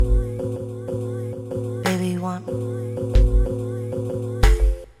want,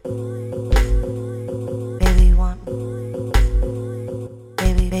 baby want,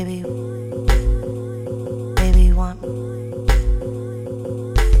 baby baby, baby want,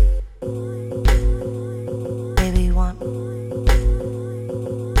 baby want,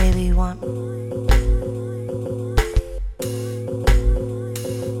 baby want.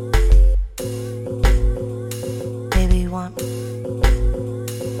 Baby want,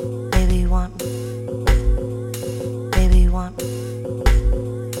 baby want, baby want,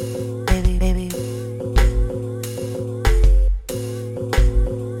 baby baby,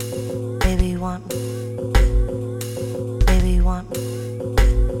 baby want, baby want,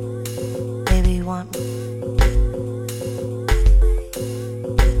 baby want.